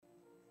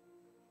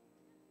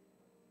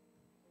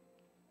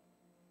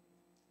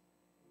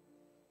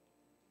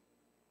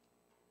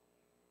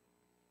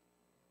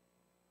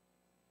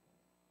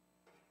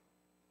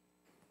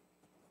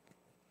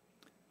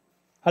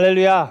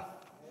할렐루야.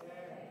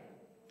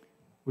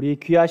 우리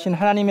귀하신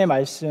하나님의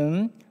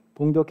말씀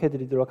봉독해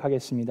드리도록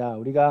하겠습니다.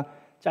 우리가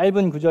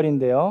짧은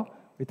구절인데요.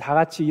 우리 다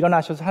같이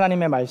일어나셔서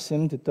하나님의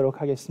말씀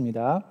듣도록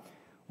하겠습니다.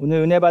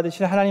 오늘 은혜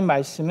받으실 하나님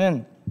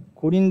말씀은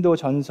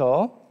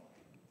고린도전서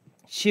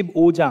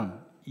 15장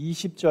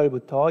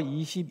 20절부터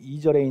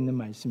 22절에 있는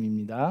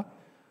말씀입니다.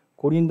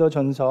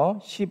 고린도전서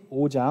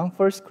 15장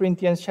 1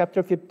 Corinthians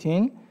chapter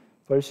 15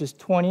 verses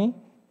 20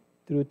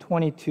 through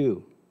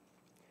 22.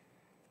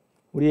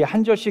 우리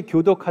한 절씩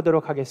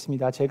교독하도록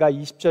하겠습니다. 제가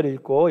 20절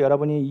읽고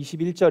여러분이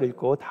 21절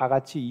읽고 다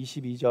같이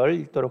 22절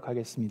읽도록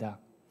하겠습니다.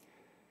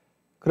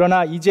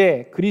 그러나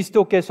이제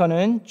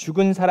그리스도께서는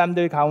죽은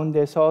사람들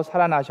가운데서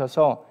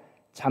살아나셔서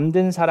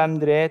잠든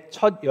사람들의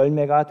첫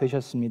열매가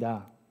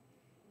되셨습니다.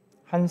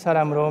 한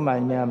사람으로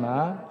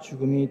말미암아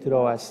죽음이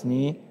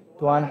들어왔으니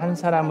또한 한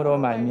사람으로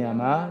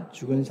말미암아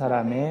죽은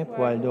사람의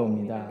부활도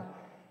옵니다.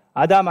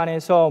 아담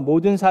안에서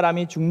모든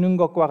사람이 죽는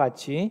것과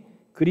같이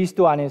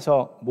그리스도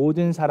안에서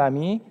모든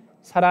사람이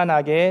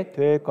살아나게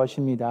될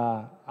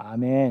것입니다.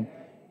 아멘.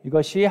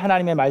 이것이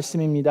하나님의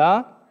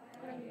말씀입니다.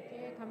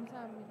 하나님께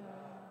감사합니다.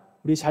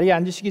 우리 자리에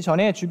앉으시기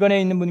전에 주변에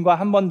있는 분과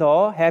한 번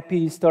더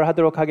해피 이스터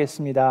하도록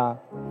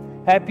하겠습니다.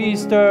 해피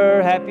이스터,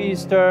 해피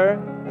이스터.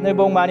 하늘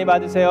복 많이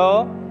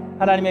받으세요.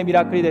 하나님의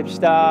미라클이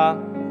됩시다.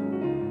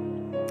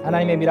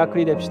 하나님의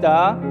미라클이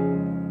됩시다.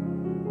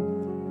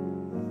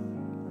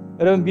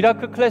 여러분,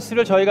 미라클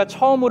클래스를 저희가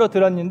처음으로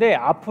들었는데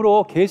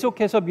앞으로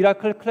계속해서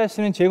미라클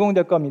클래스는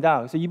제공될 겁니다.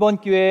 그래서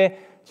이번 기회에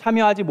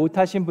참여하지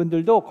못하신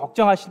분들도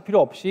걱정하실 필요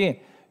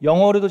없이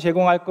영어로도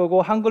제공할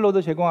거고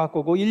한글로도 제공할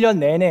거고 1년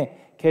내내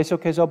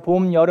계속해서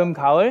봄, 여름,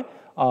 가을,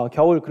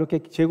 겨울 그렇게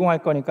제공할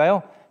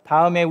거니까요.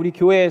 다음에 우리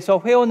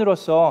교회에서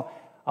회원으로서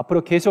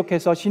앞으로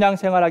계속해서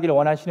신앙생활하기를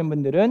원하시는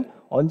분들은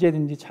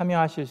언제든지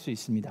참여하실 수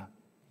있습니다.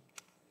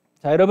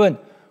 자, 여러분,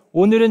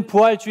 오늘은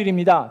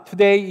부활주일입니다.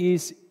 Today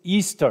is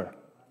Easter.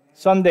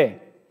 Sunday.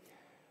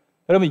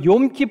 여러분,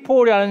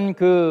 욤키포라는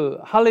그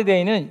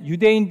할리데이는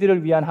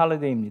유대인들을 위한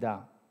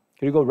할리데이입니다.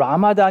 그리고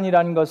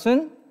라마단이라는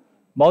것은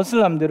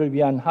머슬람들을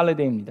위한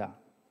할리데이입니다.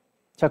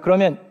 자,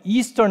 그러면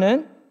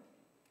이스터는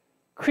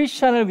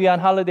크리스천을 위한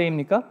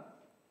할리데이입니까?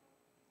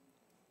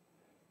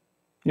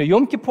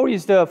 Yom Kippur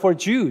is for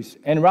Jews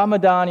and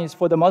Ramadan is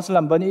for the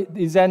Muslim. But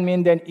does that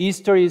mean that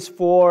Easter is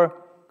for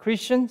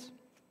Christians?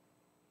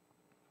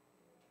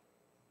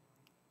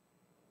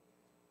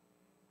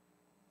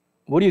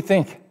 What do you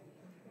think?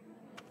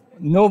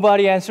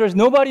 Nobody answers.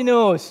 Nobody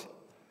knows.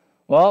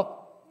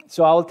 Well,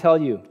 so I'll tell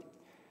you.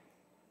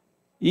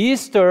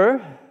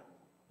 Easter,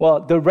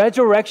 the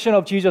resurrection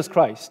of Jesus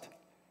Christ,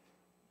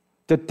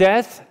 the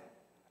death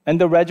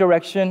and the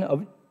resurrection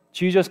of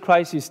Jesus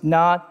Christ is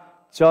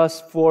not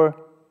just for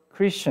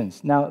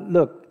Christians. Now,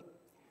 look.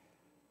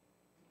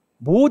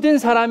 모든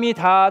사람이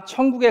다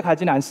천국에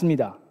가진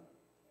않습니다.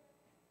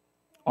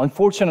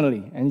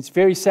 Unfortunately, and it's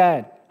very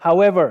sad.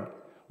 However,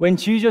 when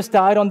Jesus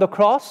died on the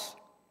cross,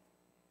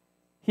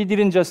 He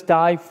didn't just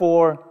die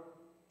for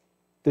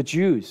the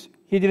Jews.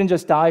 He didn't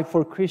just die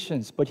for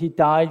Christians, but He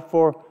died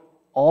for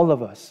all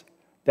of us.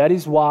 That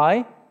is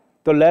why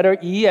the letter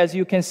E, as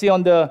you can see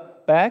on the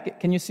back,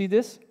 can you see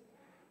this?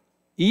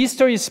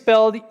 Easter is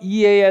spelled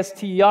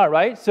E-A-S-T-E-R,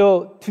 right?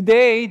 So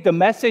today the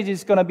message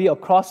is going to be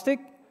acrostic.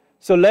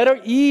 So letter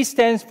E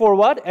stands for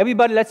what?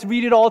 Everybody, let's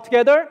read it all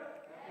together.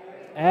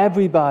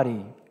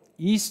 Everybody.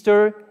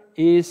 Easter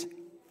is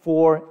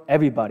for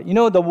everybody. You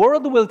know, the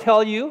world will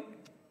tell you,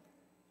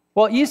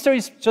 well, Easter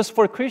is just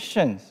for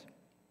Christians.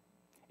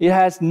 It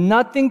has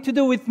nothing to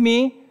do with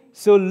me,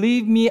 so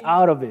leave me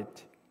out of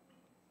it.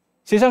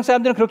 세상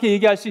사람들은 그렇게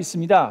얘기할 수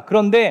있습니다.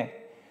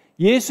 그런데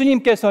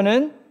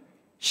예수님께서는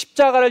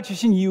십자가를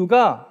지신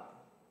이유가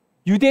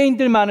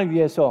유대인들만을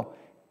위해서,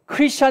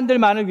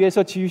 크리스찬들만을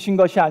위해서 지으신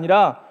것이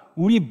아니라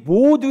우리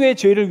모두의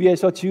죄를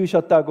위해서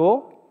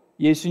지으셨다고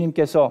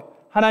예수님께서,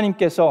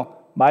 하나님께서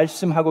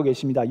말씀하고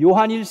계십니다.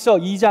 요한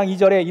 1서 2장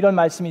 2절에 이런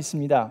말씀이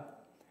있습니다.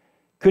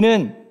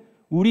 그는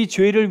우리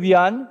죄를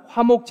위한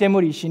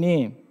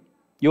화목제물이시니,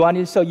 요한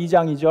 1서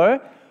 2장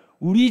 2절,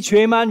 우리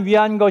죄만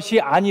위한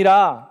것이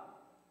아니라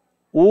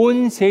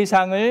온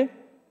세상을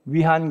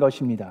위한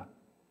것입니다.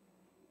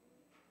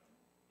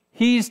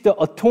 He is the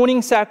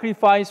atoning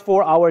sacrifice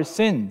for our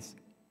sins.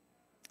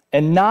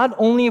 And not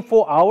only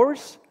for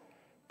ours,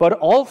 but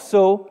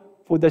also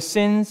for the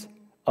sins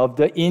of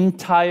the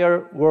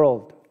entire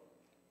world.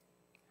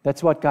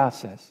 That's what God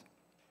says.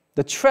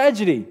 The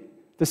tragedy,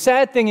 the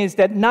sad thing is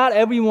that not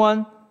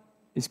everyone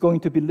is going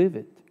to believe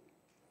it.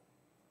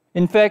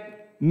 In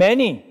fact,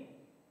 many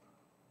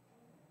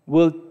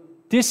will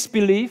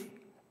disbelieve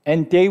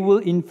and they will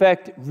in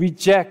fact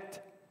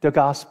reject the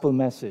gospel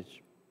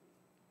message.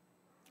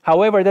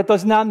 However, that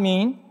does not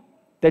mean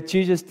that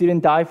Jesus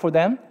didn't die for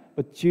them,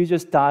 but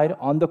Jesus died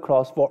on the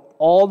cross for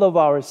all of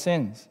our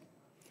sins.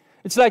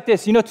 It's like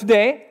this,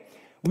 today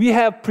we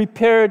have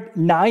prepared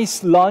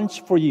nice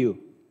lunch for you.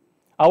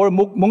 Our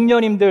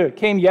목녀님들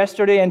came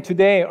yesterday and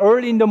today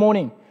early in the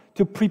morning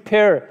to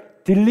prepare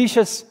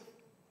delicious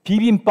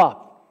bibimbap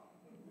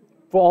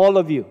for all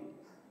of you.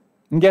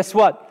 And guess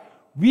what?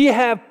 we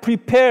have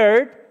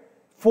prepared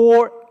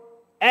for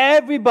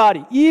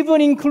everybody,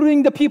 even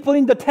including the people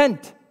in the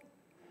tent.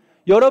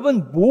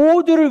 여러분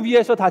모두를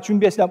위해서 다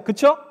준비했습니다.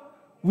 그렇죠?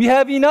 We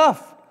have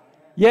enough.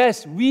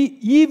 Yes,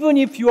 even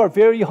if you are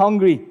very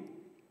hungry,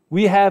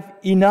 we have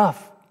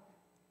enough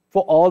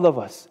for all of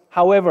us.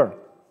 However,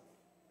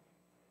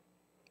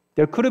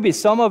 there could be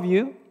some of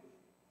you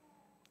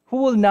who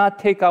will not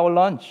take our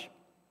lunch.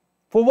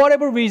 For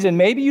whatever reason,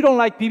 maybe you don't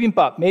like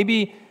bibimbap,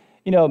 maybe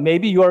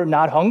you are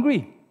not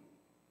hungry.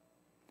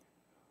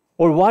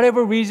 Or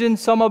whatever reason,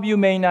 some of you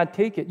may not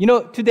take it.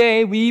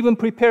 Today we even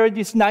prepared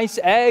this nice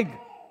egg.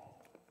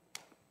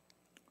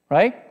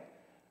 Right?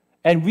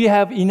 And we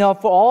have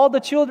enough for all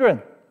the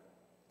children.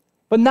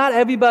 But not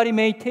everybody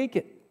may take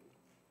it.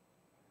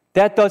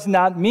 That does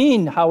not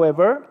mean,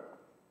 however,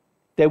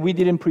 that we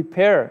didn't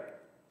prepare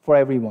for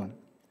everyone.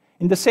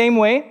 In the same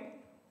way,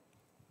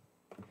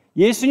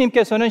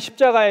 예수님께서는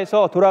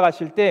십자가에서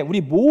돌아가실 때 우리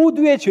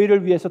모두의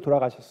죄를 위해서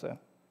돌아가셨어요.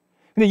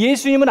 근데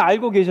예수님은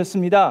알고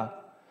계셨습니다.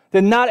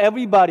 That not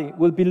everybody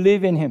will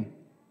believe in him.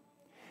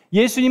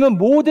 예수님은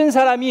모든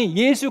사람이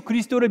예수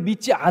그리스도를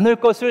믿지 않을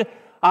것을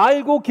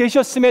알고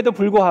계셨음에도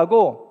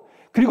불구하고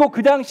그리고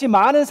그 당시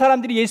많은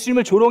사람들이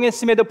예수님을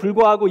조롱했음에도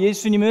불구하고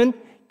예수님은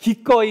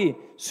기꺼이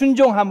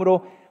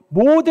순종함으로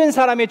모든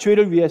사람의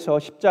죄를 위해서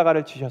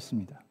십자가를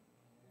지셨습니다.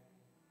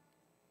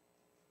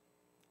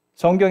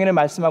 성경에는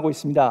말씀하고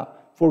있습니다.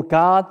 For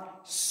God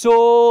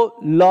so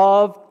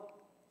loved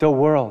the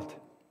world.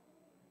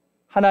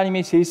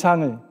 하나님이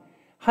세상을,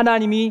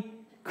 하나님이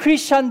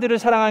크리스찬들을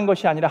사랑한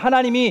것이 아니라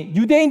하나님이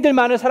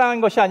유대인들만을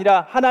사랑한 것이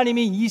아니라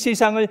하나님이 이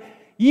세상을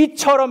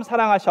이처럼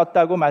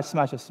사랑하셨다고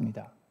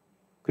말씀하셨습니다.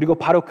 그리고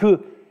바로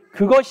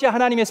그것이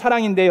하나님의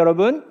사랑인데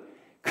여러분,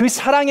 그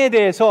사랑에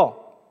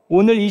대해서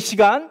오늘 이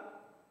시간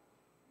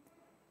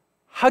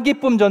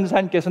하기쁨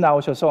전도사님께서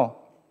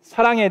나오셔서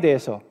사랑에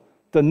대해서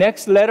the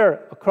next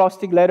letter,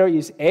 acrostic letter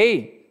is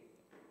A.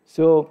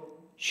 So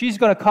she's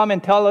going to come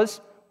and tell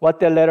us what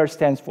that letter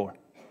stands for.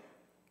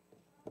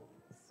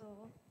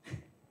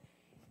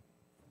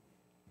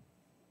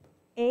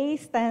 A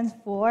stands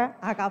for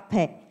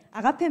agape.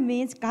 Agape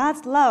means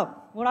God's love.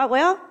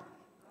 뭐라고요?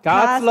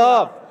 God's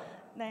love.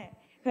 네.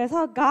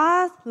 그래서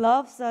God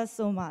loves us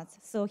so much.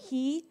 So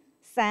he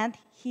sent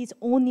his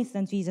only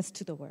son Jesus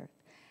to the world.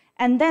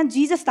 And then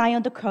Jesus died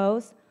on the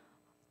cross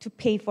to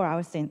pay for our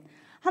sin.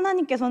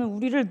 하나님께서는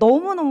우리를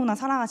너무너무나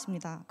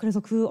사랑하십니다. 그래서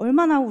그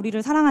얼마나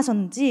우리를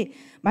사랑하셨는지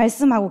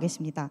말씀하고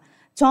계십니다.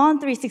 John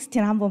 3:16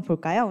 한번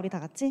볼까요? 우리 다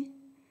같이.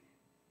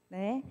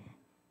 네.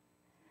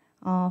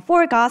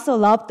 For God so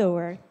loved the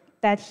world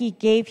that he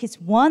gave his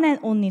one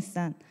and only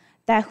son,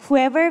 that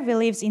whoever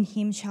believes in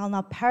him shall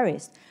not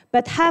perish,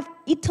 but have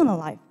eternal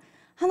life.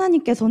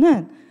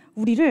 하나님께서는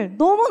우리를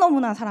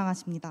너무너무나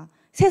사랑하십니다.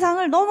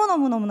 세상을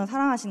너무너무나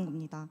사랑하시는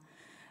겁니다.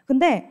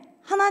 근데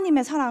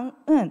하나님의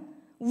사랑은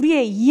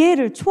우리의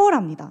이해를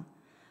초월합니다.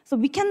 So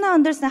we cannot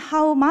understand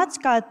how much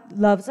God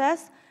loves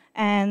us,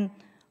 and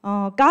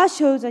God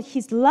shows us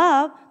his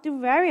love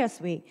through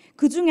various ways.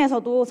 그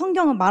중에서도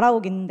성경은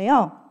말하고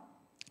있는데요.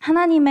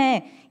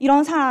 하나님의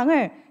이런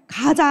사랑을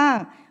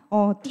가장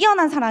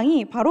뛰어난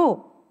사랑이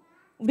바로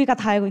우리가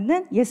다 알고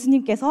있는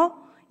예수님께서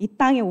이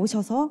땅에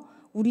오셔서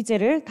우리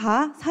죄를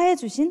다 사해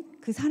주신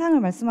그 사랑을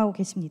말씀하고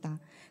계십니다.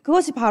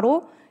 그것이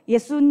바로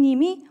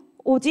예수님이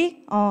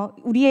오직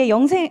우리의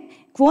영생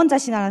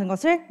구원자시라는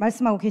것을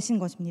말씀하고 계신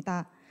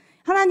것입니다.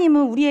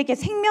 하나님은 우리에게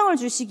생명을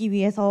주시기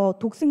위해서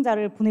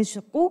독생자를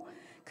보내주셨고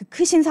그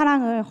크신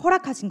사랑을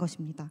허락하신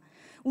것입니다.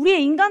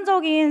 우리의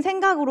인간적인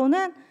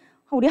생각으로는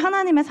우리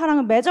하나님의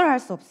사랑을 매절할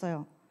수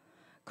없어요.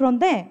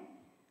 그런데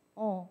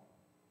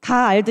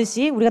다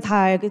알듯이 우리가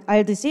다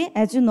알듯이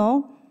as you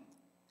know,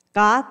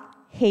 God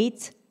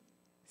hates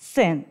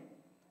sin,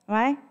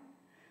 right?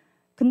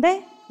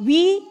 근데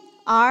we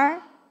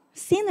are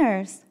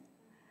sinners,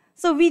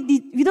 so we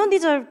don't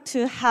deserve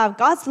to have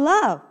God's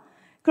love.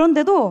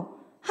 그런데도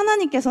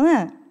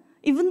하나님께서는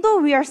even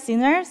though we are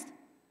sinners,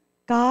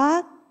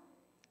 God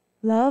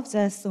loves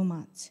us so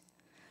much.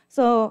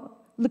 So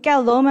look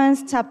at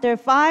Romans chapter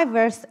 5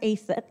 verse 8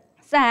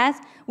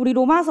 says, 우리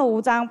로마서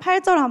 5장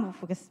 8절 한번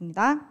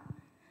보겠습니다.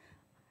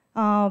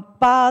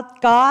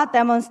 But God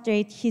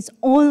demonstrates his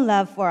own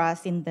love for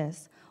us in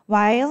this.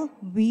 While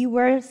we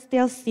were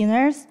still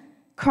sinners,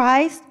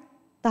 Christ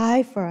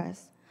died for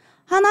us.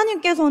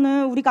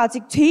 하나님께서는 우리가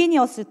아직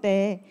죄인이었을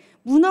때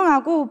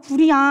무능하고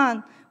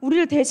불의한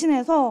우리를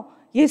대신해서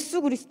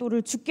예수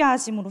그리스도를 죽게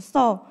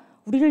하심으로써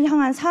우리를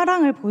향한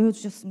사랑을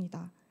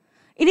보여주셨습니다.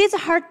 It is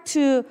hard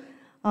to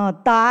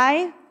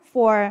die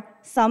for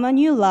someone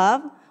you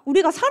love.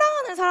 우리가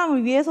사랑하는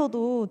사람을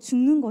위해서도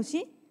죽는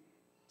것이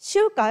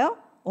쉬울까요?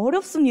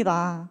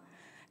 어렵습니다.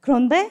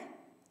 그런데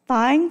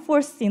dying for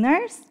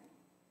sinners?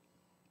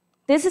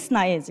 This is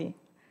not easy.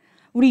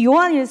 우리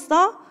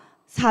요한일서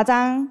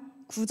 4장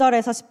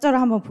 9절에서 10절을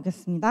한번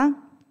보겠습니다.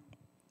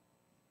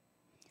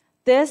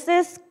 This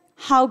is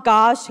how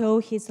God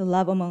showed his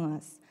love among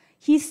us.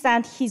 He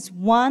sent his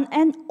one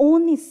and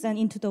only son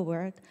into the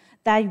world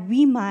that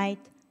we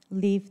might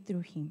live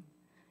through him.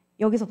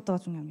 여기서부터가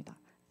중요합니다.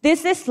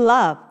 This is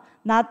love,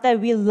 not that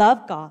we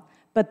love God,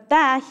 but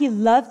that He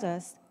loved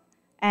us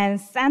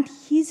and sent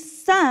His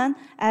Son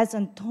as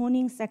an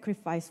atoning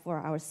sacrifice for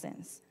our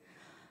sins.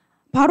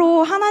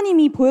 바로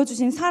하나님이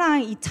보여주신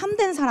사랑, 이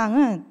참된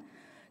사랑은,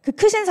 그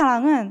크신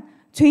사랑은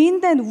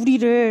죄인된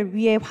우리를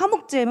위해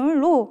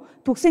화목제물로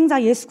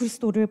독생자 예수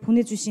그리스도를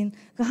보내주신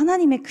그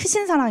하나님의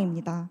크신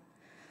사랑입니다.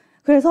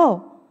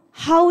 그래서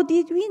How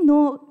did we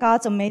know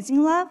God's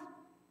amazing love?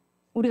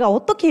 우리가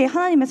어떻게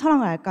하나님의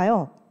사랑을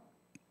알까요?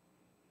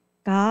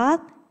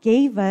 God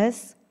gave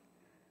us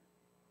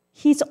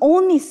His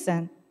only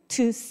Son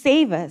to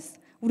save us.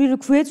 우리를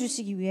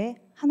구해주시기 위해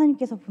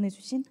하나님께서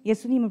보내주신,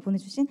 예수님을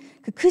보내주신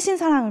그 크신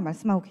사랑을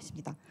말씀하고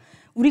계십니다.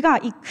 우리가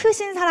이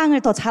크신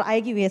사랑을 더 잘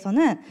알기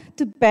위해서는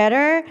to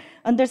better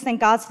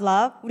understand God's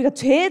love, 우리가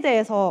죄에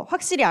대해서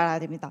확실히 알아야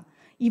됩니다.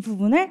 이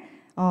부분을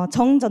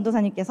정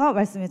전도사님께서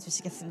말씀해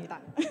주시겠습니다.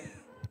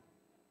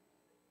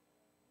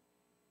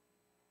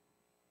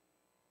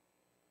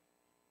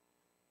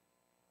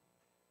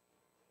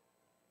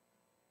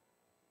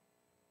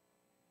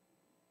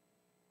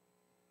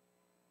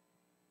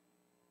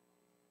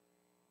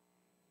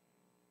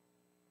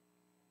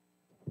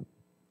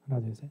 하나,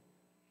 둘, 셋.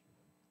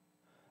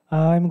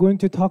 I'm going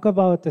to talk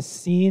about the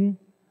scene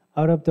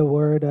out of the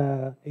word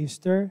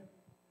Easter.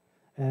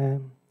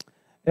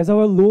 As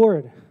our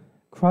Lord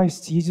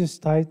Christ Jesus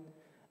died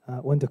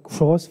on the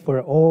cross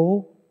for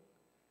all,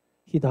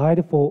 He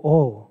died for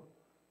all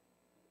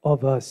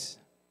of us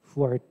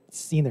who are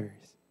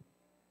sinners.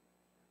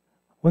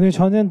 오늘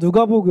저는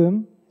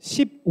누가복음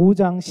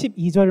 15장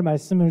 12절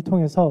말씀을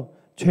통해서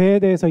죄에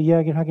대해서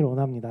이야기를 하기를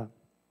원합니다.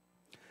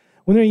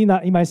 오늘 이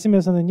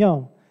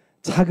말씀에서는요,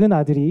 작은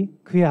아들이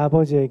그의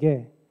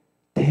아버지에게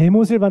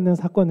대못을 받는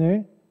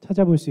사건을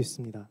찾아볼 수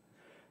있습니다.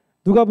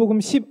 누가복음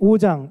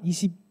 15장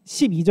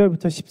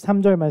 12절부터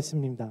 13절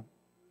말씀입니다.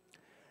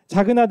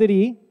 작은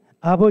아들이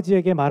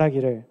아버지에게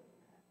말하기를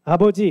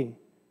아버지,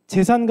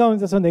 재산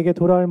가운데서 내게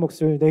돌아올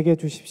몫을 내게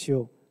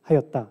주십시오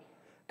하였다.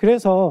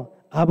 그래서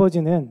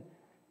아버지는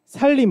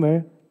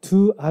살림을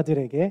두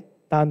아들에게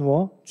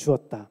나누어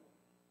주었다.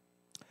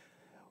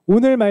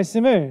 오늘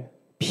말씀을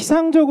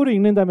피상적으로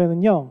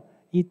읽는다면요,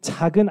 이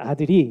작은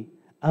아들이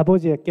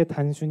아버지에게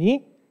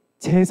단순히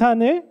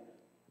재산을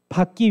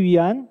받기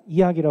위한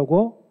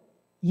이야기라고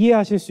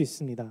이해하실 수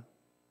있습니다.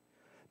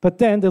 But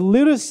then the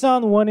little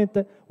son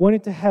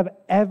wanted to have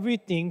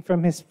everything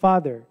from his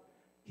father,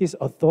 his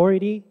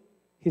authority,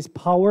 his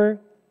power,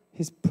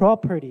 his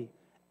property,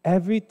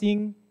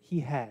 everything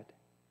he had.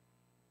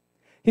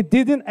 He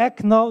didn't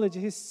acknowledge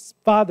his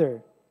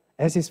father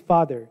as his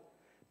father,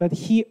 but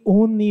he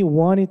only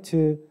wanted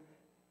to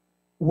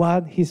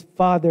what his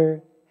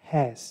father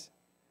has.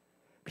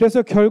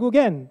 그래서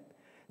결국엔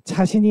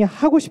자신이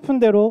하고 싶은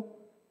대로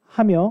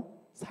하며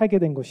살게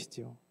된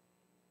것이지요.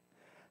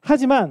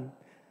 하지만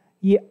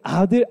이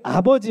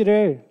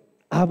아버지를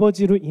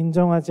아버지로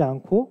인정하지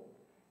않고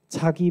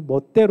자기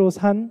멋대로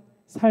산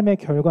삶의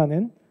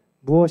결과는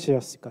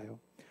무엇이었을까요?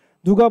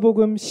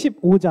 누가복음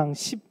 15장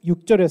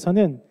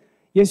 16절에서는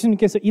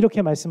예수님께서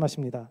이렇게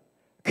말씀하십니다.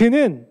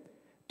 그는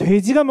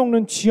돼지가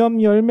먹는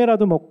쥐염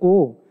열매라도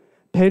먹고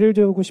배를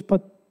채우고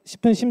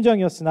싶은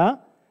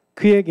심정이었으나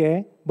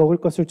그에게 먹을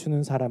것을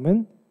주는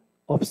사람은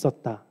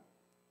없었다.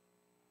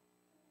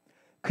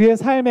 그의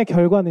삶의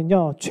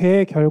결과는요,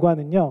 죄의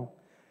결과는요,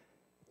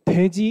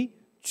 돼지,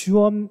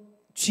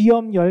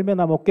 쥐염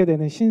열매나 먹게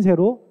되는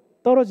신세로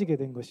떨어지게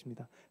된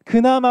것입니다.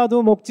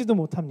 그나마도 먹지도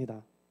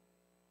못합니다.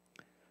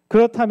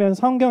 그렇다면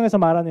성경에서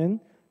말하는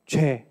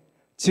죄,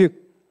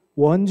 즉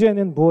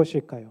원죄는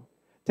무엇일까요?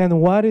 Then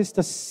what is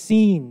the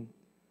sin,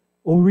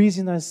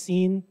 original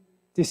sin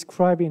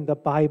described in the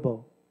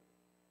Bible?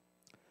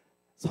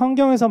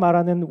 성경에서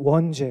말하는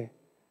원죄,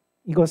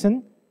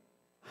 이것은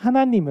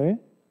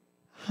하나님을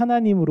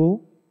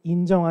하나님으로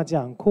인정하지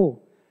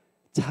않고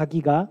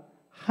자기가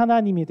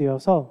하나님이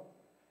되어서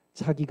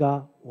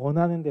자기가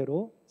원하는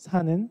대로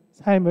사는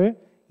삶을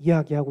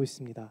이야기하고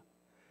있습니다.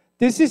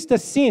 This is the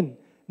sin,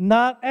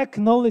 not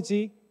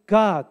acknowledging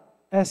God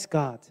as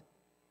God,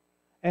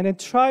 and then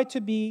try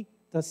to be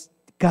the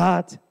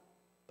God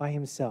by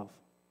himself,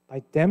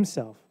 by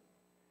themselves.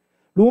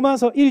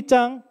 로마서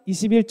 1장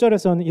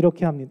 21절에서는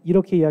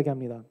이렇게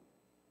이야기합니다.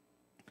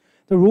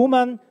 The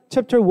Roman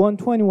chapter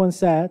 1:21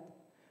 said,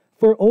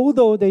 For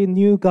although they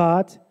knew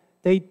God,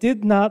 they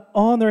did not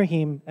honor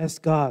him as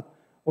God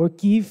or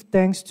give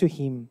thanks to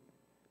him,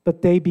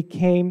 but they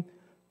became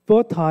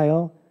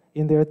futile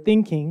in their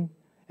thinking,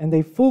 and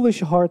their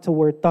foolish hearts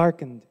were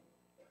darkened.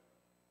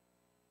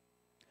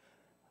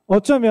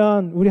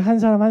 어쩌면 우리 한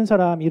사람 한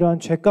사람 이러한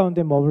죄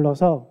가운데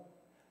머물러서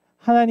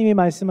하나님이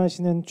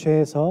말씀하시는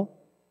죄에서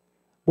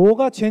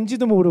뭐가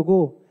죄인지도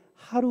모르고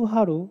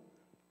하루하루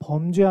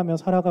범죄하며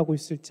살아가고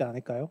있을지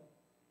않을까요?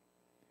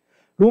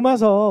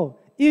 로마서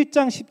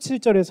 1장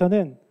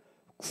 17절에서는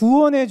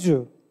구원의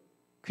주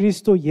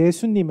그리스도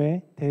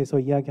예수님에 대해서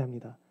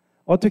이야기합니다.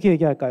 어떻게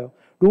얘기할까요?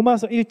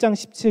 로마서 1장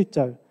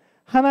 17절,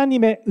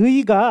 하나님의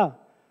의가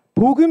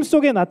복음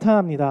속에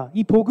나타납니다.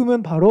 이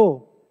복음은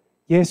바로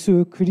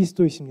예수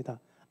그리스도이십니다.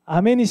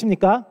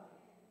 아멘이십니까?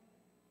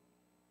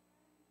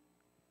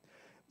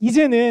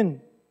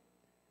 이제는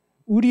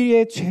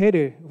우리의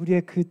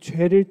그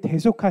죄를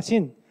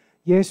대속하신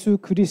예수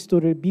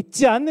그리스도를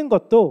믿지 않는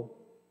것도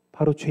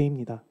바로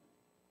죄입니다.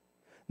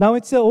 Now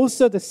it's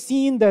also the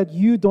sin that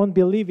you don't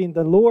believe in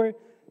the Lord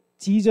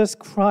Jesus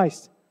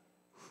Christ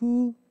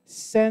who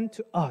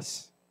sent to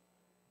us.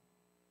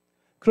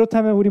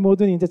 그렇다면 우리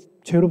모두는 이제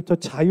죄로부터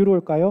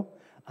자유로울까요?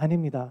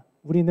 아닙니다.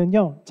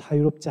 우리는요,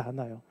 자유롭지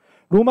않아요.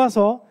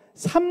 로마서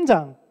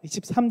 3장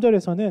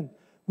 23절에서는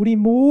우리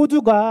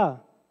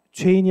모두가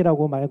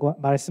죄인이라고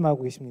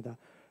말씀하고 계십니다.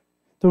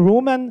 The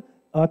Roman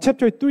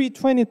chapter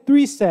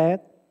 3:23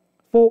 said,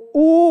 "For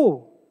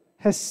all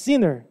has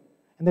sinned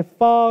and they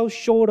fall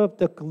short of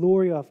the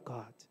glory of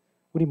God."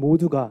 우리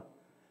모두가,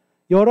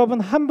 여러분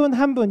한 분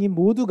한 분이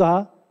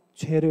모두가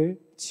죄를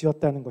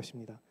지었다는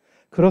것입니다.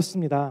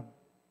 그렇습니다.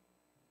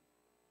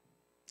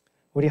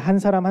 우리 한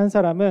사람 한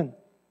사람은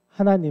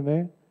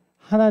하나님을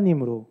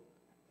하나님으로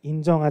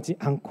인정하지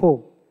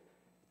않고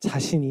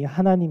자신이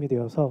하나님이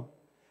되어서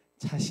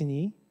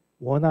자신이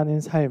원하는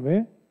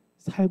삶을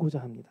살고자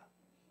합니다.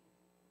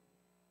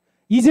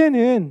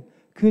 이제는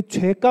그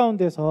죄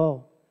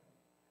가운데서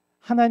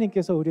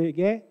하나님께서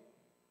우리에게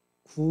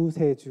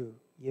구세주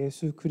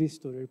예수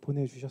그리스도를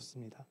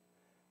보내주셨습니다.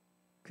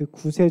 그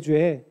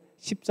구세주의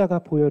십자가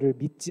보혈을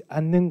믿지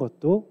않는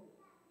것도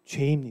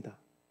죄입니다.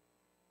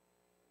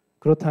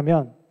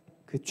 그렇다면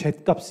그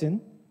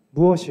죄값은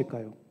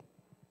무엇일까요?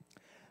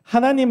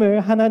 하나님을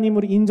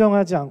하나님으로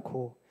인정하지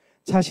않고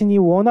자신이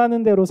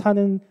원하는 대로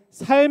사는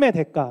삶의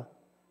대가,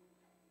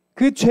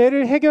 그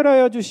죄를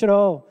해결하여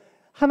주시러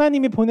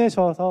하나님이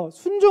보내셔서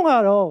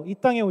순종하러 이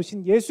땅에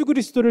오신 예수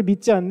그리스도를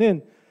믿지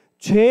않는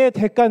죄의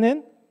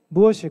대가는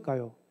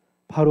무엇일까요?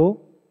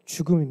 바로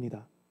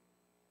죽음입니다.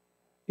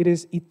 It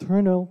is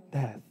eternal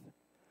death.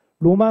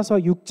 로마서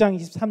 6장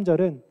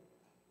 23절은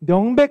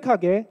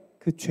명백하게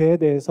그 죄에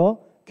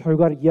대해서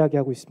결과를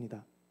이야기하고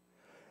있습니다.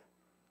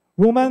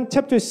 Romans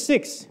chapter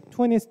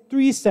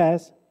 6:23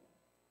 says,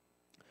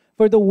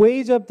 "For the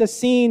wage of the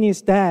sin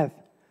is death,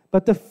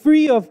 but the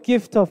free of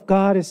gift of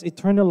God is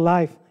eternal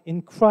life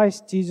in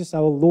Christ Jesus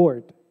our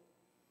Lord."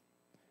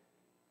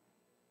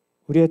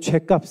 우리의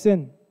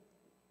죄값은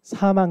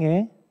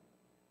사망의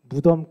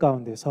무덤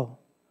가운데서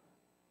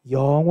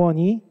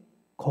영원히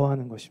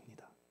거하는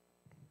것입니다.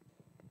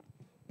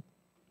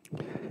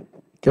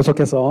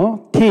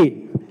 계속해서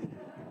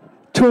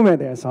죽음에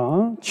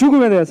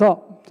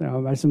대해서 제가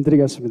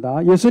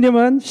말씀드리겠습니다.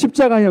 예수님은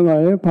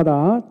십자가형을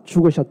받아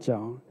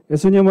죽으셨죠.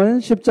 예수님은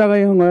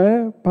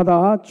십자가형을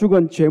받아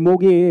죽은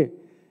제목이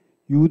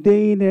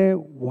유대인의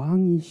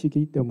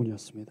왕이시기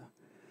때문이었습니다.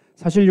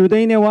 사실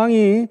유대인의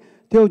왕이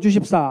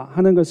되어주십사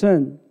하는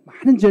것은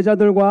많은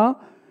제자들과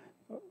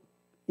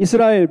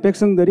이스라엘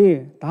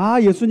백성들이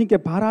다 예수님께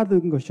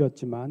바라던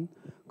것이었지만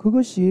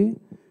그것이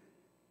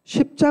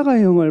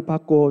십자가형을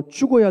받고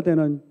죽어야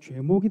되는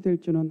죄목이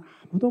될 줄은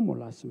아무도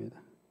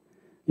몰랐습니다.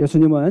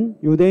 예수님은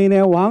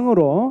유대인의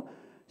왕으로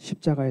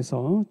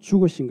십자가에서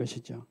죽으신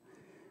것이죠.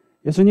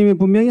 예수님이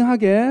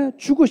분명하게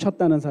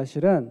죽으셨다는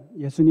사실은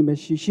예수님의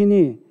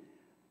시신이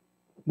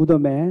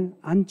무덤에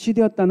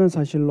안치되었다는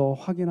사실로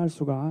확인할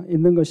수가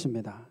있는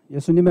것입니다.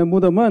 예수님의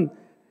무덤은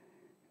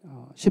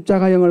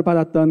십자가형을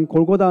받았던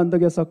골고다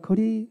언덕에서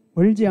그리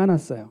멀지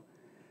않았어요.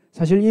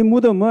 사실 이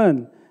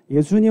무덤은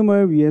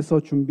예수님을 위해서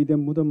준비된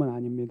무덤은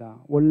아닙니다.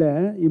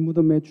 원래 이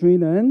무덤의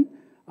주인은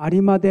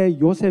아리마대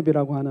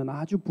요셉이라고 하는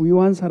아주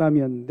부유한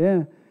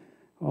사람이었는데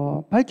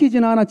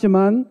밝히지는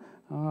않았지만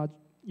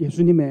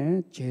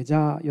예수님의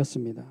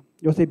제자였습니다.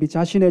 요셉이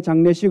자신의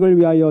장례식을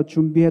위하여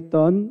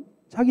준비했던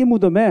자기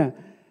무덤에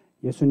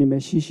예수님의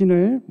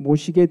시신을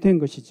모시게 된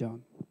것이죠.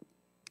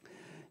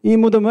 이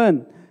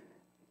무덤은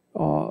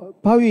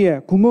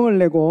바위에 구멍을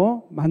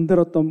내고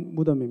만들었던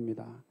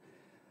무덤입니다.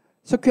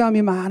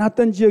 석회암이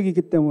많았던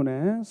지역이기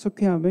때문에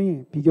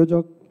석회암이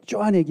비교적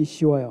쪼아내기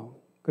쉬워요.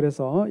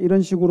 그래서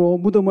이런 식으로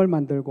무덤을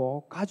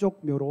만들고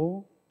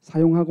가족묘로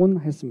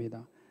사용하곤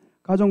했습니다.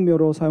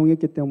 가족묘로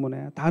사용했기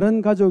때문에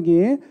다른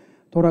가족이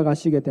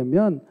돌아가시게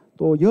되면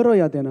또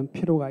열어야 되는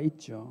필요가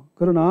있죠.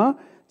 그러나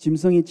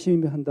짐승이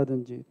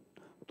침입한다든지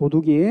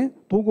도둑이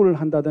도구를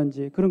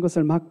한다든지 그런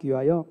것을 막기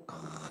위하여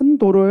큰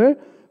돌을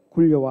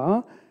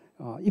굴려와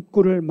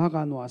입구를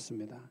막아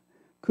놓았습니다.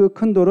 그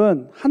큰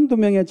돌은 한두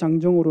명의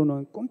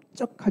장정으로는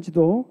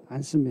꼼짝하지도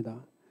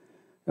않습니다.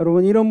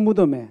 여러분, 이런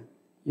무덤에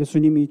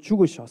예수님이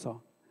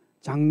죽으셔서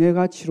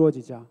장례가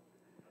치루어지자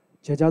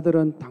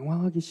제자들은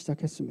당황하기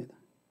시작했습니다.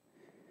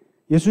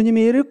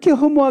 예수님이 이렇게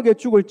허무하게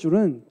죽을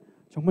줄은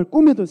정말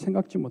꿈에도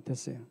생각지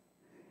못했어요.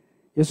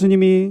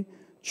 예수님이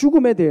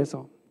죽음에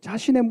대해서,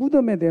 자신의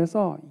무덤에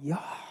대해서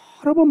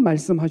여러 번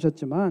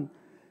말씀하셨지만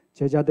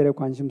제자들의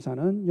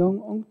관심사는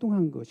영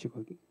엉뚱한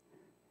것이거든요.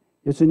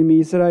 예수님이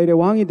이스라엘의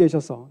왕이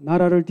되셔서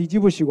나라를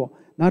뒤집으시고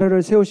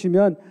나라를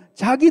세우시면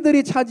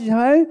자기들이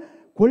차지할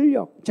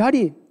권력,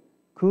 자리,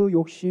 그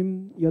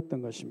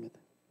욕심이었던 것입니다.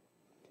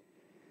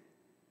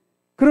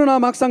 그러나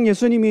막상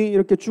예수님이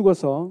이렇게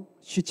죽어서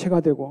시체가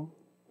되고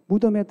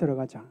무덤에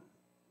들어가자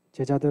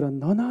제자들은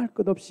너나 할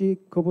것 없이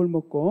겁을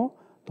먹고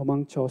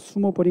도망쳐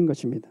숨어버린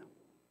것입니다.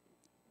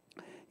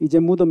 이제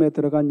무덤에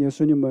들어간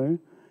예수님을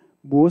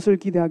무엇을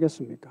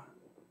기대하겠습니까?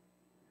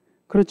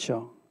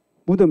 그렇죠.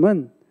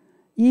 무덤은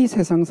이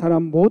세상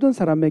사람 모든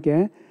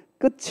사람에게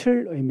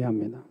끝을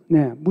의미합니다.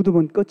 네,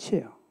 무덤은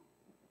끝이에요.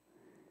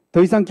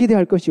 더 이상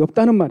기대할 것이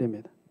없다는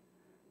말입니다.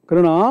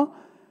 그러나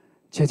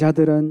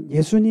제자들은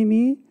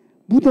예수님이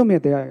무덤에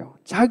대하여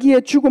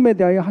자기의 죽음에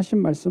대하여 하신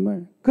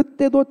말씀을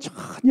그때도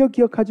전혀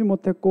기억하지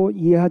못했고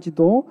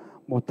이해하지도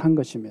못한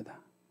것입니다.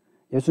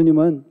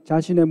 예수님은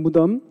자신의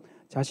무덤,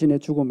 자신의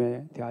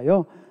죽음에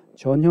대하여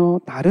전혀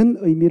다른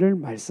의미를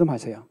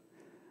말씀하세요.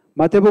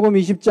 마태복음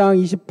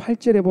 20장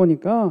 28절에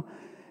보니까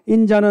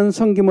인자는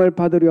섬김을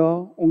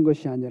받으려 온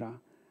것이 아니라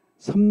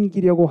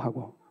섬기려고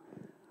하고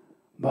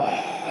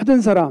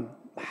모든 사람,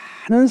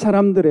 많은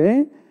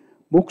사람들의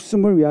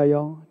목숨을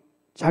위하여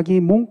자기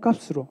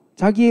몸값으로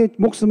자기의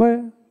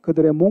목숨을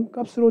그들의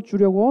몸값으로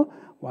주려고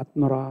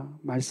왔노라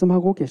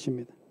말씀하고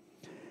계십니다.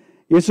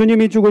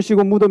 예수님이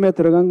죽으시고 무덤에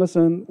들어간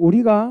것은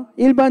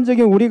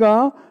일반적인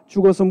우리가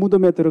죽어서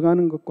무덤에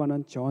들어가는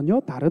것과는 전혀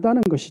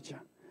다르다는 것이죠.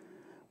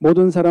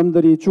 모든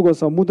사람들이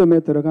죽어서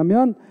무덤에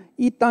들어가면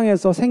이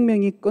땅에서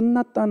생명이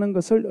끝났다는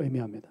것을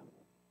의미합니다.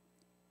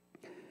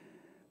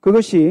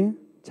 그것이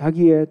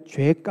자기의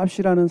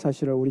죄값이라는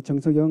사실을 우리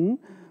정석영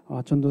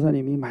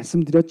전도사님이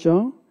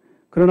말씀드렸죠.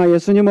 그러나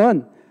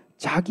예수님은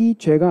자기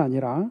죄가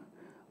아니라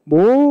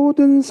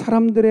모든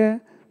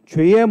사람들의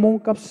죄의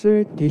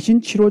몸값을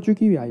대신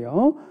치러주기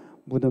위하여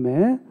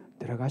무덤에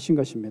들어가신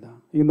것입니다.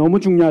 이거 너무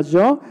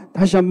중요하죠?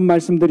 다시 한번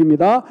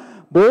말씀드립니다.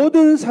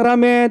 모든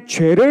사람의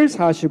죄를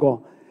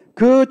사하시고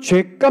그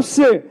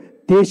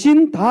죄값을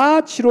대신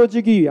다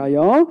치러주기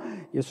위하여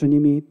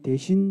예수님이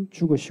대신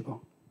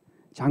죽으시고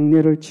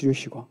장례를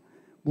치르시고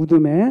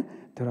무덤에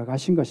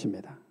들어가신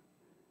것입니다.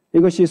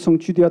 이것이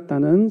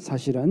성취되었다는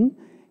사실은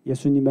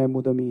예수님의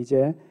무덤이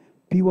이제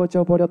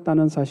비워져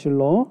버렸다는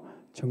사실로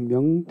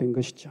증명된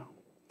것이죠.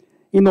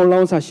 이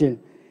놀라운 사실,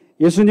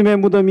 예수님의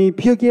무덤이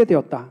비게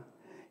되었다.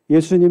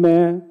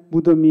 예수님의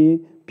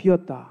무덤이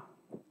비었다.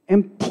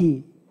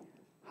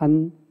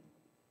 empty한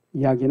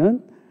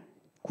이야기는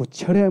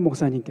구철의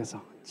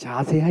목사님께서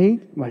자세히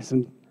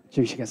말씀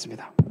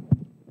주시겠습니다.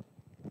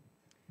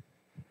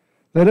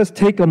 Let us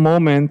take a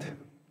moment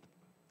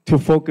to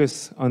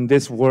focus on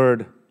this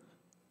word,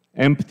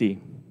 empty.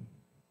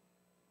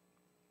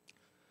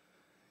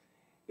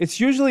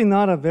 It's usually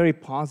not a very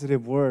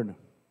positive word.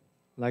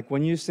 Like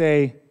when you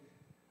say,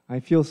 I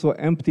feel so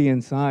empty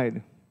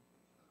inside.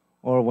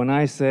 Or when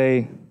I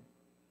say,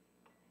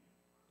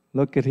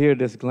 look at here,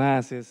 this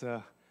glass is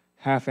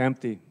half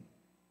empty.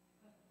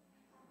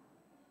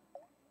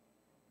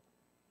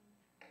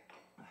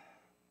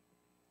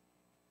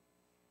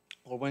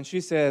 Or when she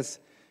says,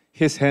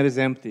 his head is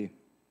empty.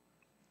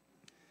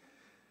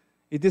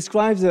 It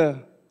describes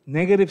a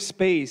negative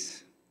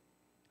space,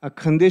 a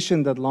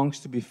condition that longs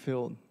to be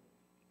filled.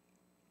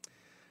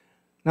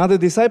 Now, the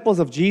disciples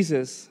of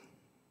Jesus,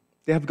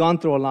 they have gone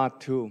through a lot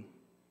too.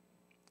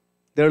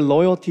 Their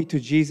loyalty to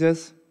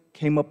Jesus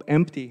came up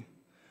empty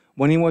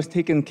when he was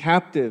taken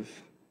captive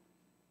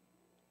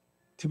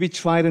to be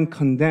tried and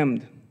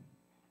condemned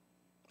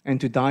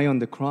and to die on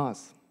the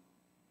cross.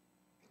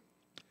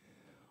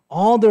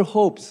 All their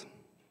hopes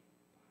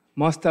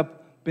must have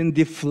been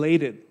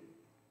deflated,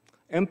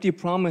 empty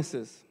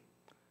promises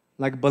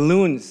like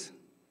balloons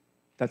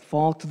that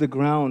fall to the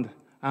ground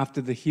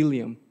after the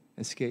helium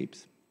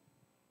escapes.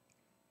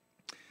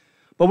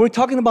 But we're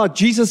talking about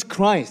Jesus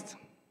Christ,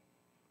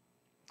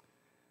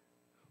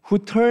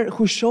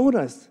 who showed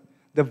us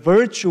the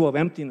virtue of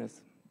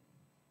emptiness.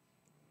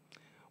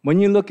 When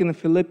you look in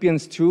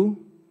Philippians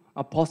 2,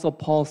 Apostle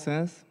Paul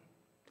says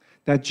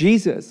that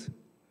Jesus,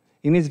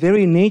 in his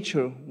very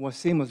nature, was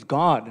same as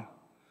God,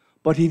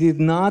 but he did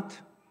not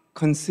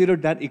consider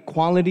that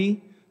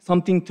equality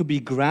something to be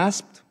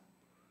grasped,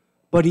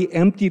 but he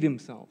emptied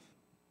himself,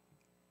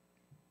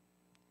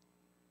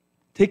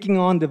 taking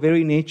on the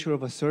very nature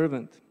of a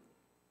servant,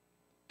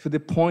 to the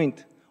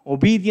point,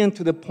 obedient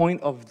to the point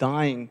of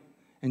dying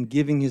and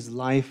giving his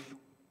life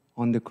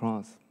on the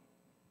cross.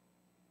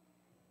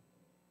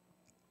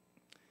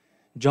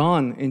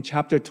 John, in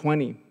chapter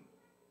 20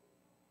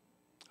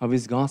 of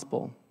his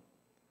gospel,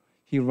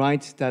 he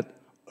writes that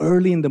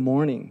early in the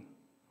morning,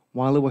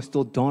 while it was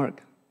still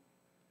dark,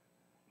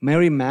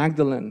 Mary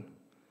Magdalene,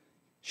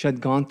 she had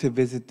gone to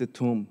visit the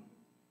tomb.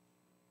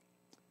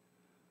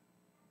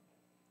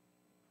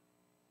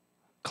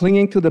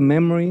 Clinging to the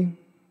memory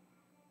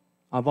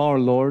of our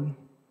Lord,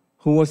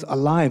 who was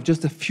alive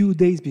just a few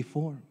days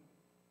before.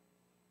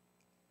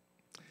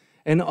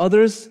 And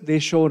others, they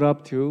showed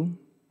up too,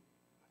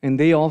 and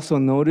they also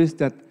noticed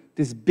that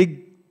this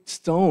big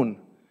stone,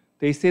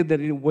 they said that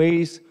it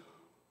weighs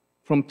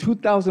from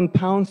 2,000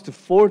 pounds to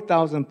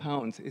 4,000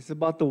 pounds. It's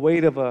about the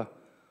weight of a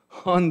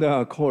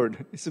Honda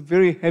Accord. It's a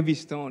very heavy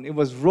stone. It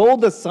was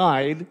rolled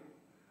aside,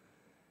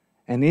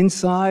 and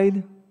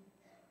inside,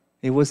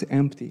 it was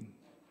empty.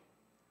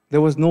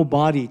 There was no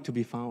body to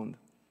be found.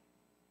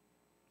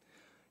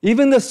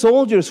 Even the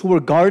soldiers who were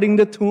guarding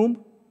the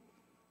tomb,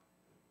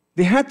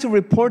 they had to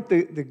report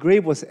the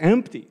grave was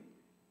empty.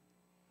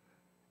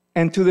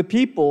 And to the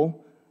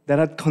people that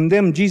had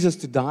condemned Jesus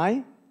to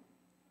die,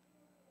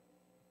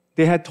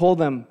 they had told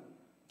them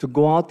to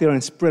go out there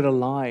and spread a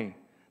lie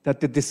that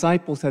the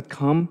disciples had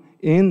come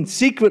in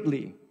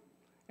secretly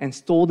and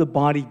stole the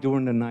body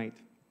during the night.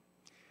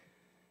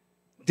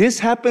 This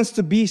happens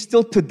to be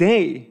still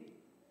today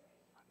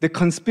the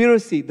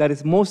conspiracy that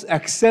is most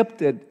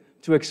accepted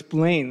to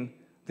explain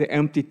the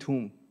empty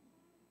tomb.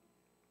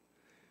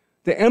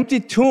 The empty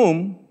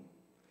tomb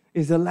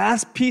is the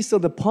last piece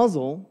of the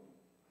puzzle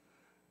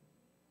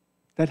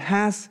that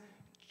has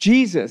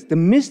Jesus, the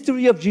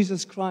mystery of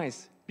Jesus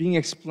Christ, being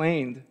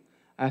explained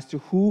as to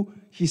who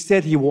he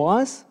said he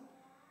was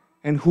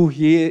and who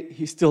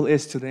he still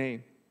is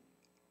today.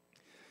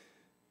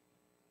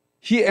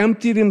 He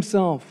emptied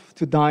himself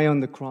to die on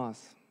the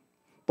cross.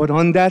 But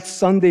on that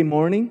Sunday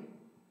morning,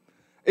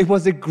 it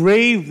was a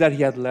grave that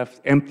he had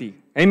left empty.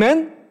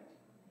 Amen?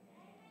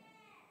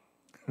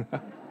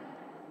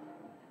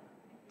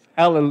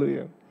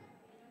 Hallelujah.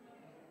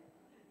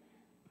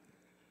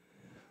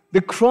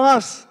 The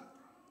cross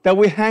that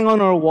we hang on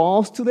our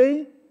walls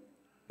today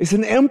is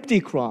an empty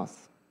cross.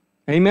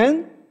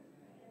 Amen?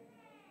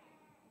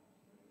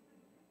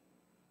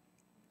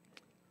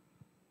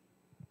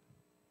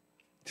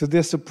 To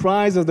the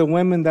surprise of the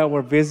women that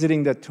were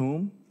visiting the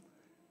tomb,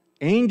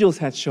 angels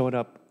had showed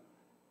up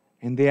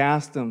and they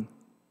asked them,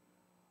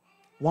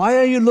 "Why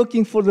are you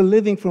looking for the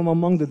living from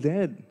among the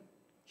dead?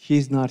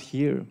 He's not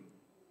here."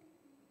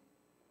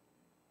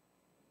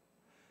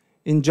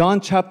 In John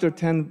chapter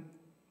 10,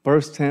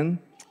 verse 10,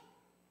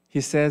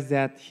 he says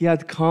that he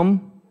had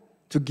come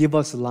to give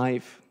us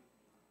life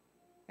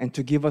and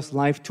to give us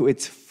life to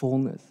its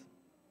fullness.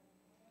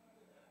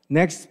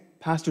 Next,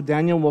 Pastor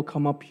Daniel will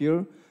come up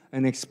here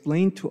and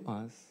explain to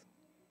us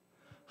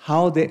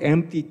how the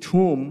empty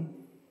tomb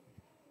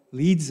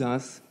leads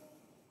us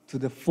to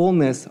the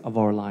fullness of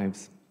our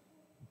lives.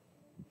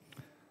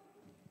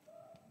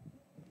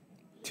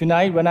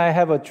 Tonight, when I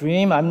have a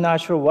dream, I'm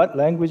not sure what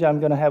language I'm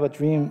going to have a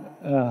dream.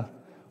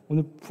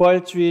 오늘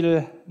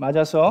부활주의를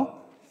맞아서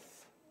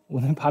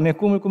오늘 밤에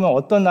꿈을 꾸면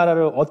어떤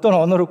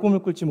언어로 꿈을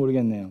꿀지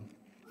모르겠네요.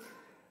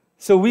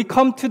 So we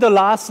come to the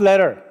last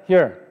letter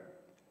here.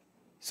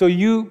 So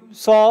you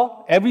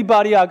saw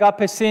everybody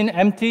agape sin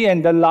empty,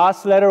 and the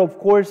last letter, of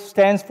course,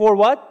 stands for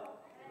what?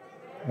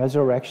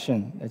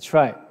 Resurrection. That's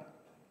right.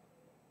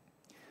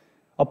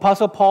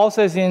 Apostle Paul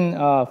says in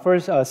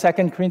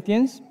 2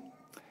 Corinthians,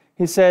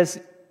 he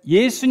says,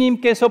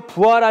 예수님께서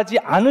부활하지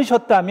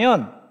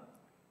않으셨다면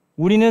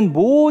우리는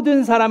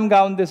모든 사람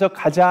가운데서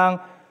가장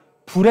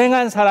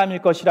불행한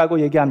사람일 것이라고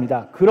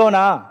얘기합니다.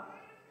 그러나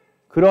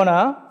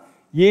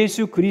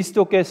예수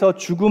그리스도께서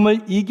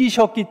죽음을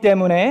이기셨기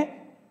때문에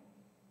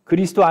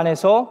그리스도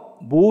안에서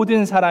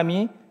모든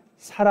사람이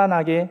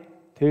살아나게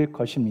될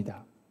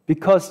것입니다.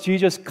 Because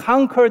Jesus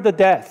conquered the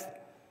death,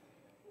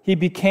 He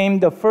became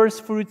the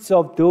first fruits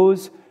of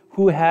those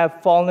who have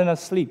fallen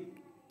asleep.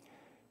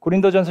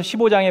 고린도전서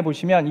 15장에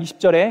보시면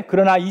 20절에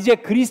그러나 이제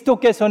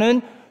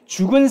그리스도께서는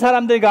죽은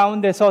사람들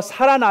가운데서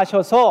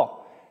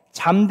살아나셔서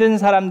잠든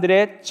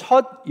사람들의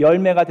첫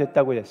열매가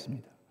됐다고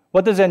했습니다.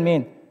 What does that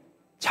mean?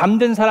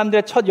 잠든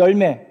사람들의 첫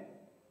열매.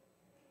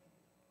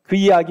 그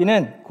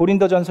이야기는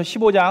고린도전서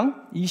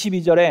 15장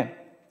 22절에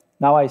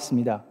나와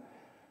있습니다.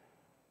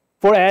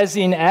 For as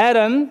in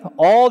Adam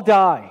all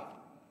die,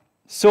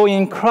 so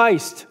in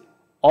Christ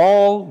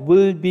all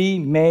will be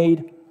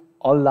made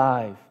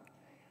alive.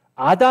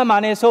 아담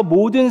안에서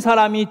모든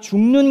사람이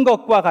죽는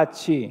것과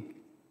같이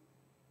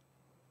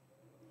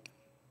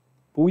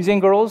Boys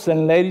and girls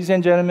and ladies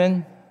and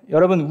gentlemen,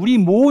 여러분 우리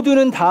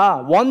모두는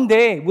다 one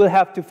day will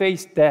have to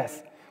face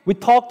death. We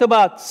talked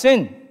about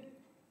sin.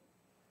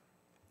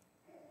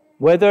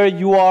 Whether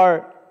you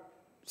are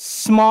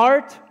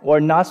smart or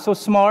not so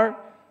smart,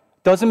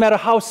 doesn't matter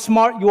how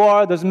smart you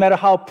are, doesn't matter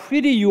how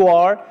pretty you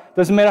are,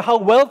 doesn't matter how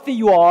wealthy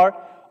you are,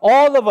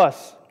 all of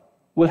us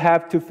will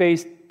have to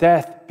face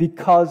death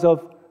because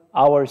of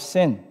our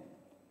sin.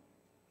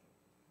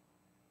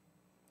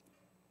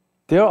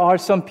 There are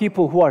some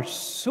people who are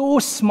so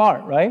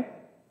smart, right?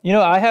 You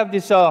know, I have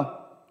this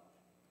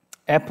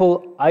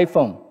Apple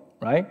iPhone,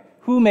 right?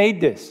 Who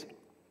made this?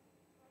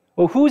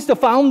 Well, who's the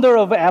founder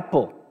of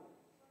Apple?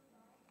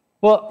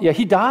 Well, yeah,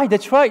 he died.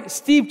 That's right.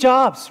 Steve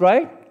Jobs,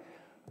 right?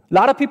 A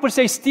lot of people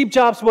say Steve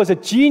Jobs was a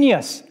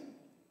genius.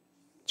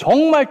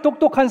 정말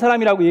똑똑한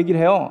사람이라고 얘기를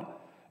해요.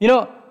 You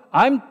know,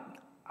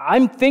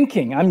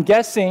 I'm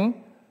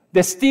guessing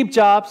that Steve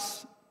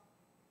Jobs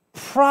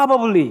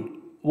probably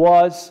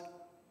was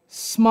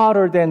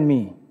smarter than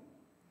me.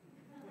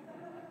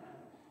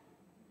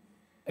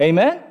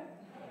 Amen?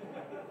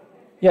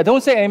 Yeah,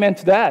 don't say amen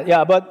to that.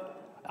 Yeah, but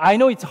I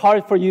know it's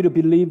hard for you to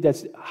believe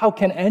that. How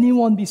can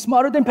anyone be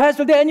smarter than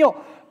Pastor Daniel?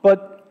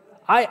 But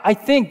I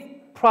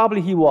think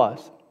probably he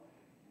was.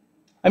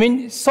 I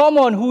mean,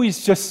 someone who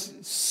is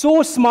just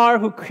so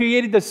smart, who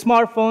created the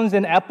smartphones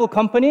and Apple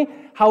company,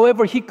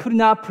 however, he could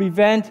not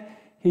prevent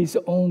his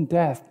own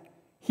death.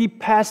 He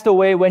passed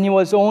away when he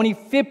was only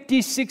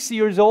 56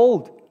 years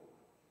old.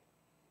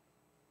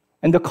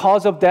 And the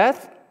cause of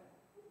death?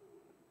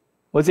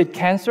 Was it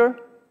cancer?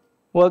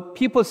 Well,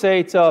 people say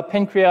it's a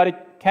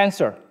pancreatic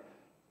cancer.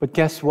 But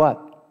guess what?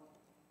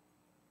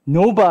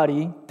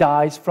 Nobody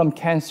dies from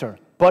cancer.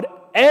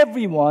 But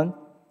everyone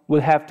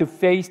will have to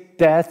face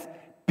death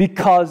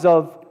because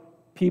of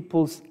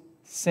people's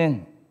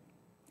sin.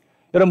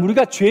 여러분,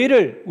 우리가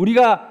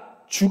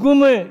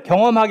죽음을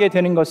경험하게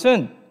되는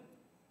것은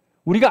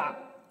우리가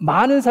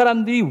많은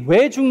사람들이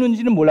왜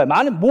죽는지는 몰라요.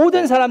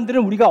 모든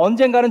사람들은 우리가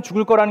언젠가는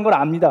죽을 거라는 걸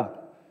압니다.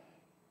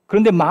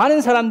 그런데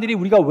많은 사람들이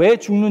우리가 왜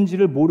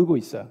죽는지를 모르고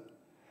있어요.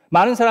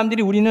 많은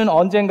사람들이 우리는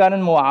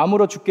언젠가는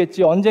암으로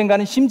죽겠지,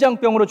 언젠가는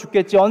심장병으로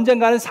죽겠지,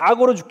 언젠가는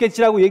사고로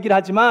죽겠지라고 얘기를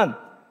하지만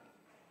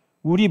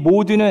우리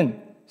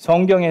모두는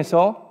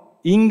성경에서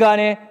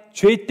인간의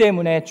죄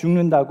때문에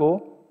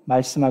죽는다고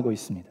말씀하고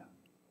있습니다.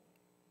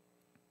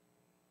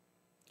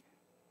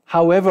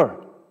 However,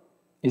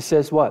 it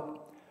says what?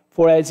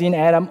 For as in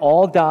Adam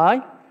all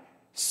die,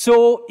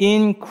 so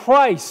in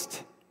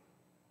Christ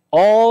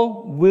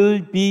all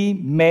will be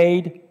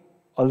made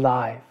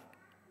alive.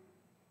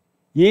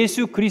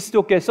 예수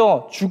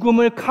그리스도께서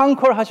죽음을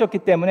컨커하셨기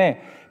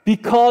때문에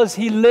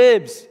because he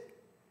lives,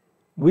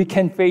 we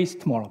can face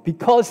tomorrow.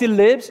 Because he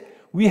lives,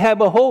 we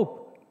have a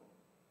hope.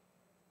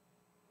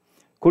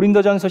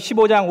 고린도전서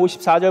 15장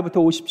 54절부터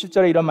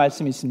 57절에 이런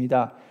말씀이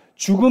있습니다.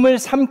 죽음을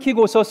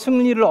삼키고서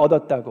승리를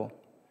얻었다고.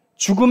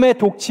 죽음의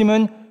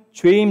독침은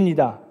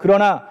죄입니다.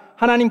 그러나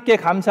하나님께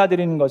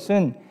감사드리는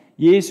것은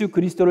예수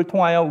그리스도를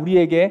통하여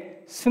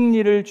우리에게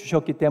승리를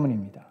주셨기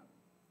때문입니다.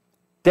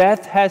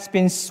 Death has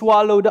been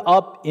swallowed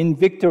up in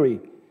victory.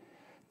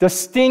 The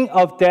sting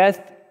of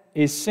death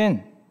is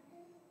sin.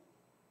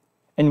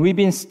 And we've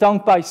been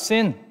stung by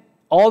sin,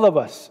 all of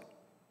us.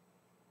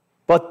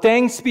 But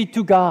thanks be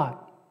to God.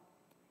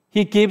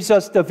 He gives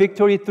us the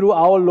victory through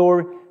our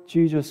Lord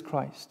Jesus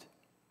Christ.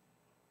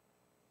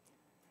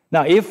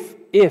 Now,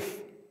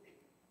 if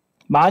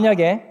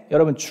만약에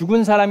여러분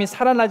죽은 사람이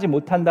살아나지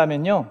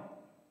못한다면요,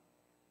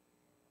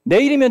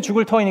 내일이면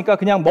죽을 터이니까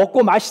그냥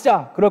먹고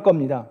마시자 그럴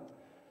겁니다.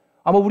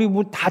 우리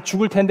다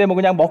죽을 텐데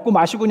그냥 먹고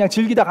마시고 그냥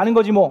즐기다 가는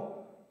거지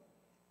뭐.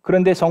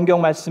 그런데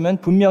성경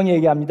말씀은 분명히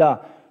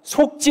얘기합니다.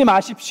 속지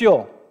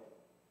마십시오.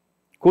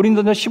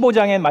 고린도전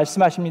 15장에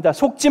말씀하십니다.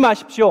 속지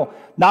마십시오.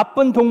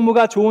 나쁜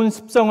동무가 좋은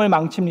습성을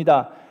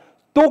망칩니다.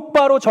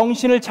 똑바로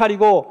정신을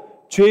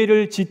차리고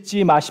죄를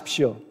짓지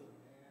마십시오.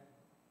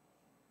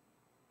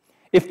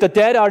 If the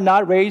dead are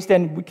not raised,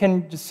 then we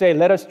can just say,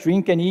 let us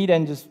drink and eat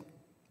and just,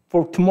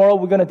 for tomorrow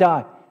we're going to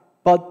die.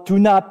 But do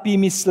not be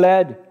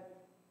misled.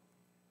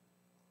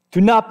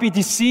 Do not be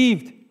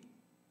deceived.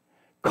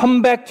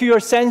 Come back to your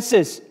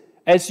senses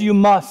as you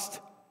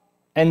must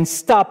and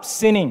stop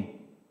sinning.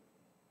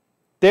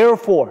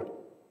 Therefore,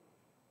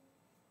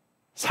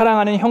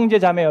 사랑하는 형제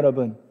자매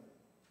여러분,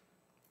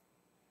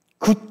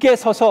 굳게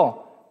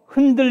서서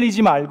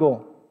흔들리지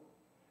말고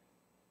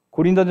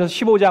고린도전서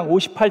 15장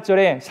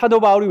 58절에 사도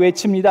바울이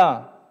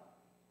외칩니다.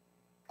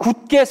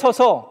 굳게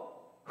서서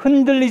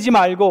흔들리지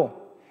말고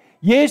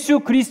예수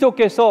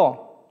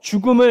그리스도께서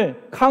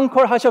죽음을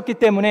컨커하셨기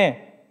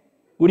때문에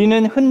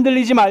우리는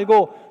흔들리지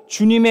말고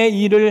주님의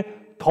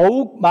일을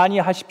더욱 많이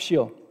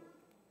하십시오.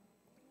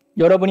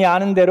 여러분이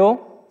아는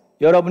대로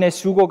여러분의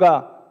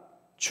수고가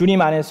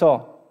주님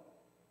안에서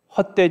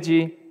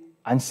헛되지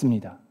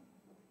않습니다.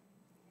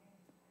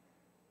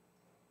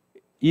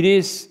 It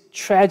is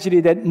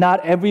tragedy that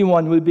not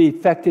everyone will be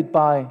affected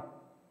by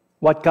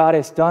what God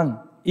has done,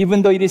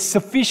 even though it is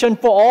sufficient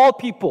for all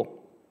people,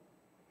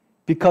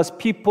 because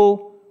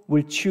people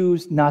will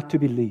choose not to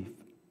believe.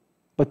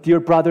 But dear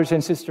brothers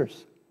and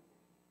sisters,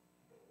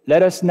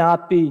 let us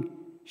not be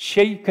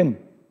shaken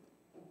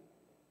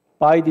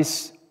by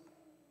these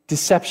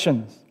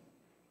deceptions.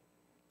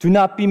 Do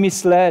not be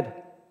misled,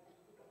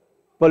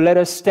 but let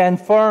us stand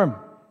firm,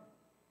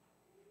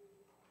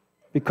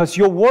 because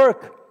your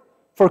work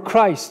for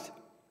Christ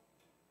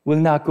will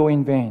not go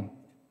in vain.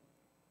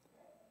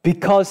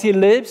 Because He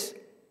lives,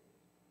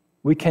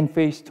 we can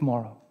face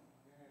tomorrow.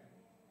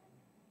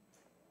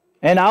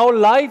 And our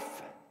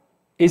life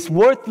is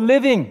worth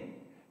living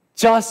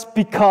just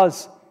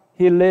because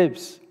He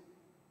lives.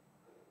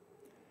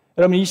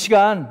 여러분, 이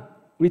시간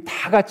우리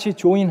다 같이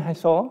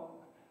조인해서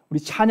우리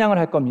찬양을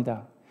할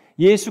겁니다.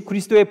 예수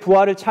그리스도의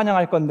부활을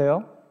찬양할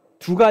건데요.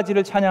 두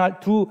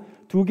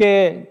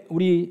개의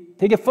우리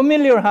되게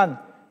familiar한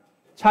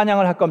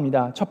찬양을 할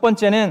겁니다. 첫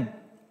번째는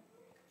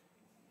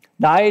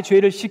나의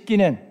죄를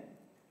씻기는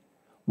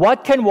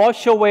What can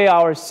wash away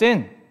our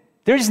sin?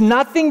 There is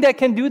nothing that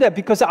can do that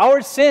because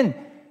our sin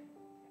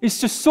is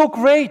just so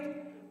great.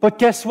 But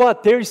guess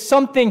what? There is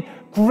something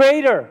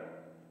greater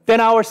than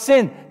our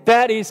sin.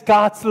 That is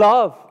God's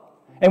love.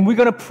 And we're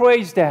going to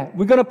praise that.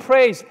 We're going to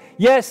praise.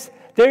 Yes,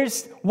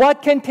 there's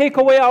what can take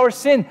away our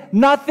sin?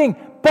 Nothing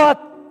but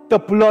the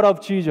blood of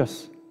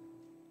Jesus.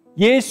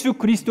 예수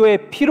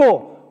그리스도의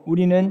피로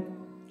우리는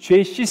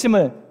죄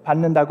씻음을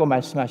받는다고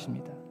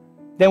말씀하십니다.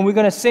 Then we're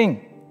going to sing.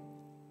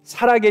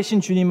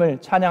 살아계신 주님을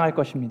찬양할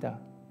것입니다.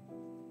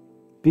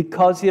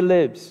 Because He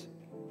lives,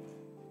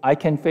 I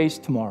can face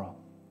tomorrow.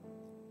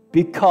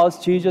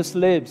 Because Jesus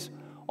lives,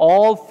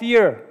 all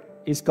fear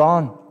is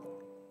gone.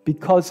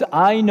 because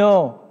I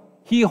know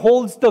He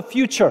holds the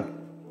future.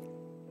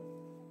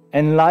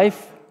 And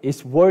life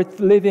is worth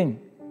living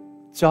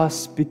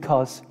just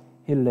because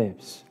He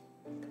lives.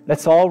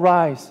 Let's all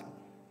rise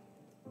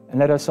and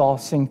let us all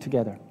sing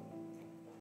together.